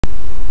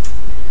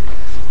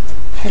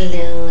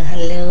Hello,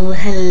 hello,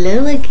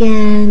 hello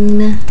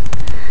again,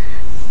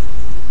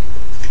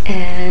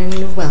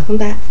 and welcome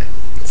back.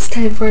 It's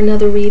time for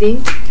another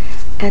reading,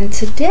 and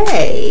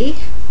today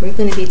we're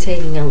going to be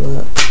taking a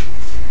look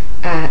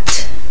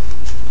at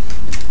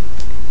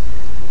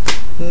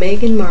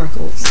Meghan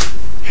Markle's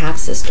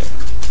half-sister,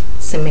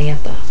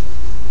 Samantha.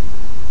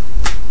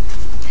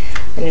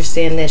 I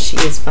understand that she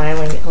is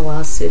filing a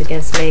lawsuit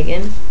against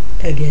Meghan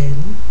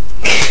again.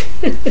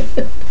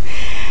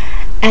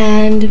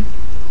 And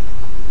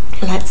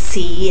let's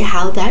see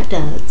how that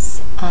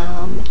does.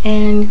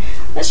 And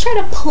let's try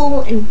to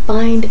pull and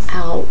find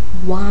out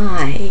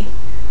why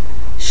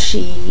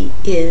she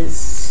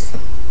is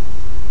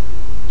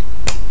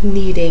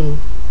needing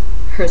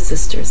her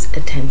sister's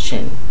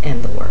attention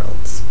and the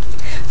world's.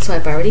 So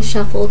I've already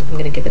shuffled. I'm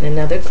going to give it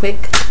another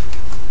quick,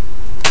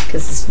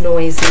 because it's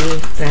noisy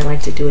and I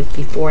like to do it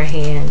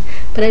beforehand.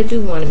 But I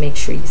do want to make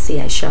sure you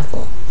see I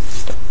shuffle.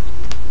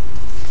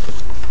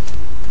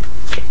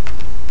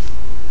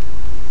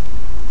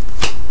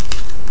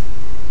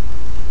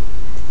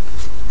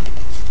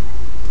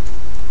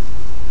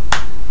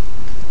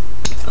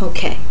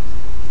 Okay,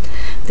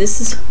 this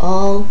is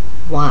all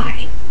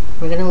why.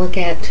 We're going to look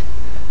at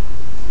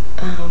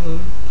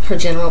her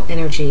general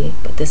energy,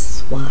 but this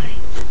is why.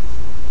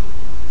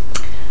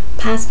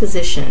 Past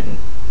position.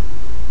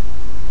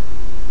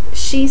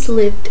 She's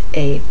lived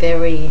a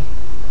very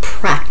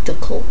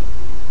practical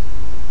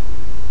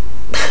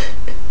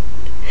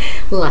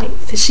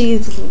life. She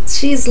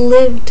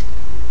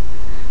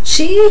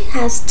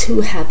has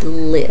to have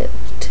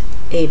lived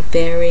a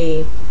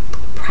very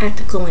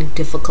practical and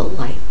difficult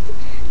life.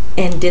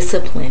 And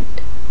disciplined.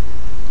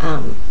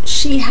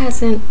 She's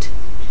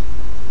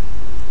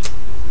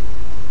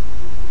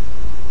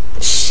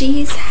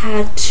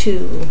had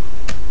to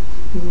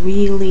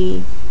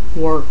really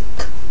work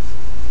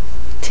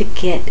to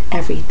get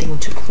everything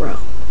to grow.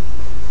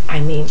 I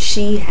mean,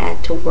 she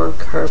had to work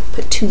her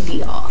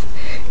patootie off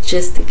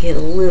just to get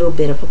a little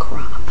bit of a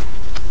crop.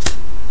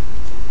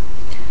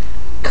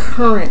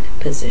 Current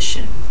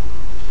position.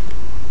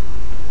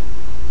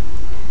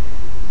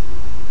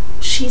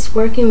 She's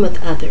working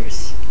with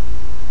others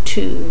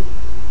to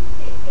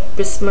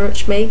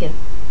besmirch Meghan,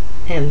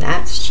 and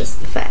that's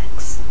just the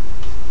facts.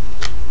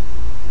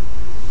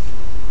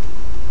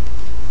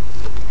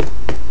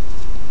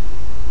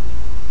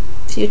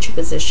 Future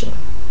position,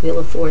 Wheel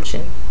of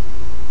Fortune.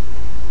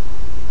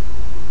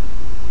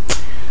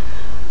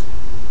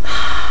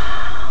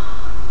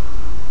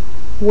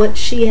 What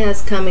she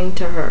has coming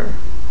to her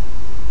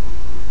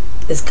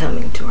is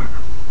coming to her.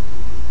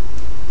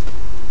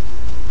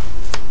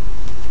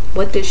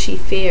 What does she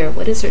fear?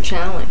 What is her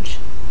challenge?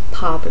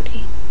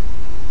 Poverty.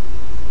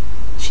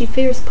 She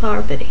fears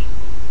poverty.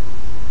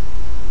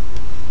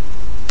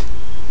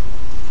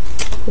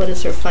 What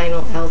is her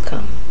final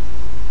outcome?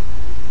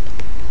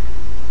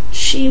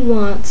 She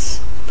wants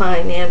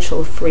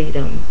financial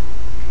freedom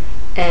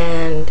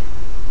and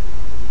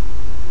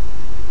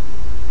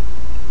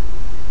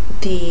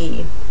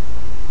the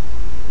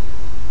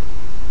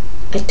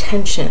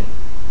attention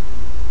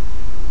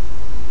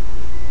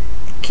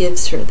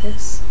gives her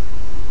this.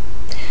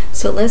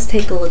 So let's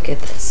take a look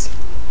at this.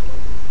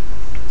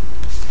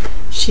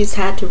 She's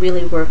had to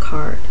really work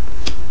hard.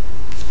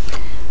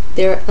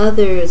 There are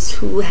others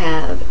who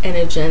have an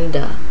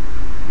agenda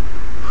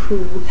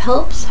who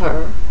helps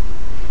her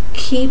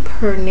keep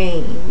her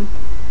name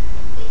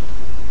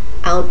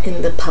out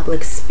in the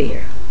public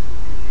sphere.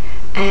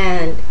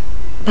 And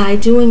by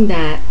doing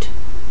that,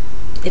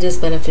 it is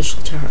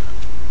beneficial to her.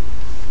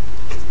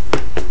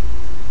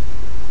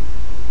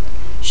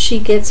 She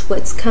gets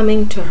what's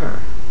coming to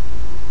her.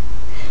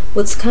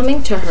 What's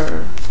coming to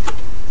her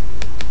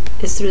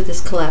is through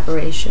this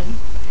collaboration.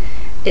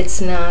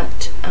 It's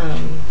not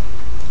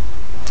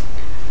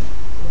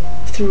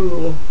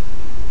through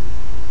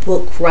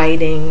book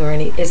writing or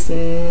any. It's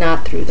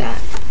not through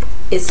that.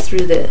 It's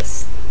through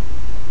this.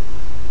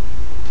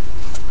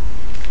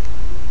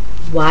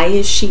 Why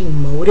is she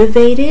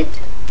motivated?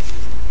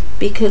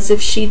 Because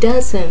if she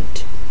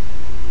doesn't,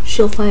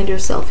 she'll find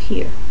herself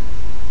here,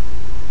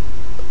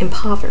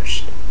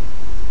 impoverished.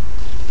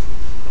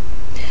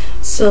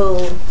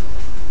 So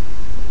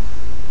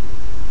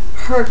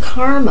her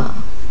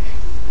karma,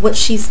 what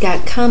she's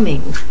got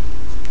coming,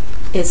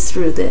 is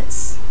through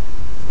this,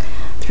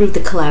 through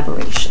the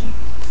collaboration.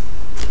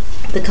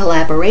 The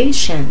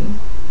collaboration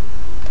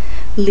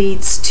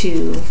leads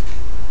to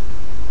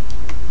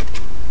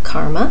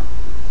karma,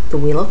 the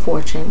Wheel of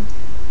Fortune,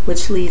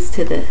 which leads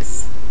to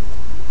this,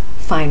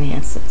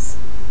 finances.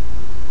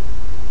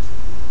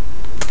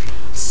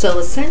 So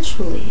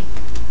essentially,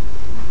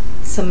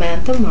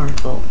 Samantha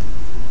Markle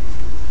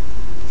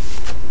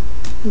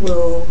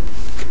will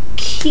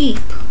keep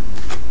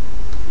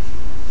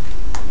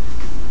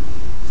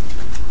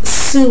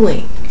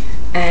suing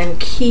and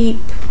keep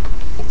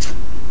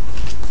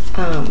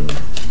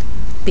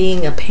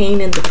being a pain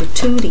in the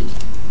patootie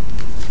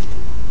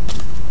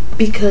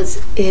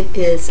because it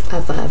is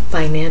of a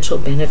financial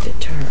benefit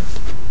to her.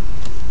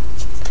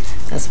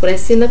 That's what I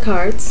see in the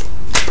cards.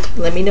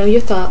 Let me know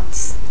your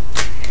thoughts.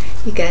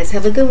 You guys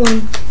have a good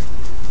one.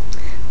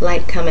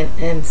 Like, comment,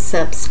 and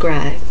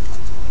subscribe.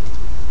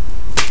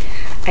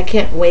 I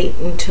can't wait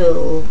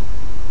until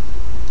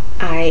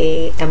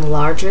I am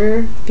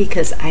larger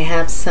because I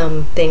have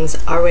some things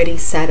already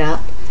set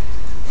up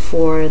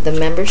for the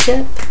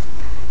membership,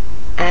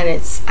 and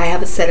I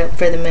have it set up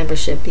for the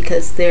membership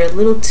because they're a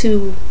little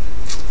too,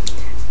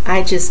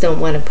 I just don't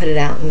want to put it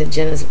out in the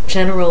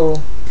general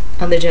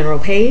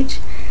page,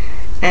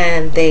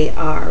 and they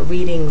are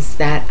readings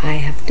that I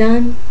have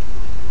done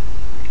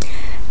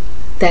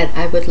that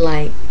I would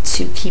like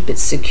to keep it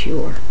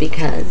secure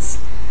because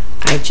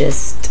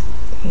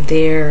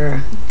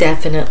they're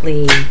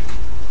definitely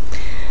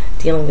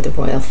dealing with the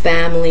royal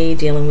family,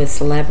 dealing with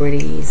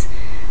celebrities.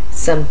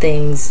 Some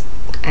things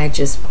I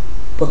just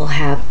will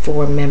have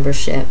for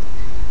membership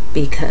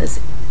because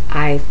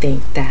I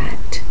think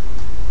that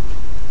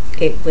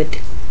it would,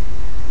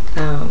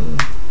 I'm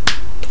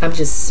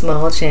just a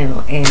small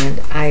channel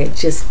and I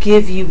just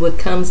give you what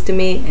comes to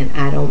me, and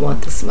I don't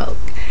want the smoke,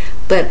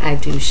 but I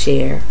do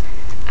share.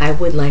 I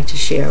would like to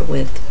share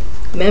with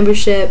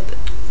membership,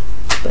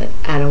 but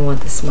I don't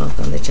want the smoke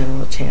on the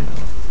general channel.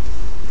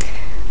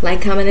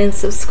 Like, comment, and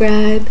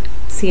subscribe.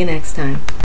 See you next time.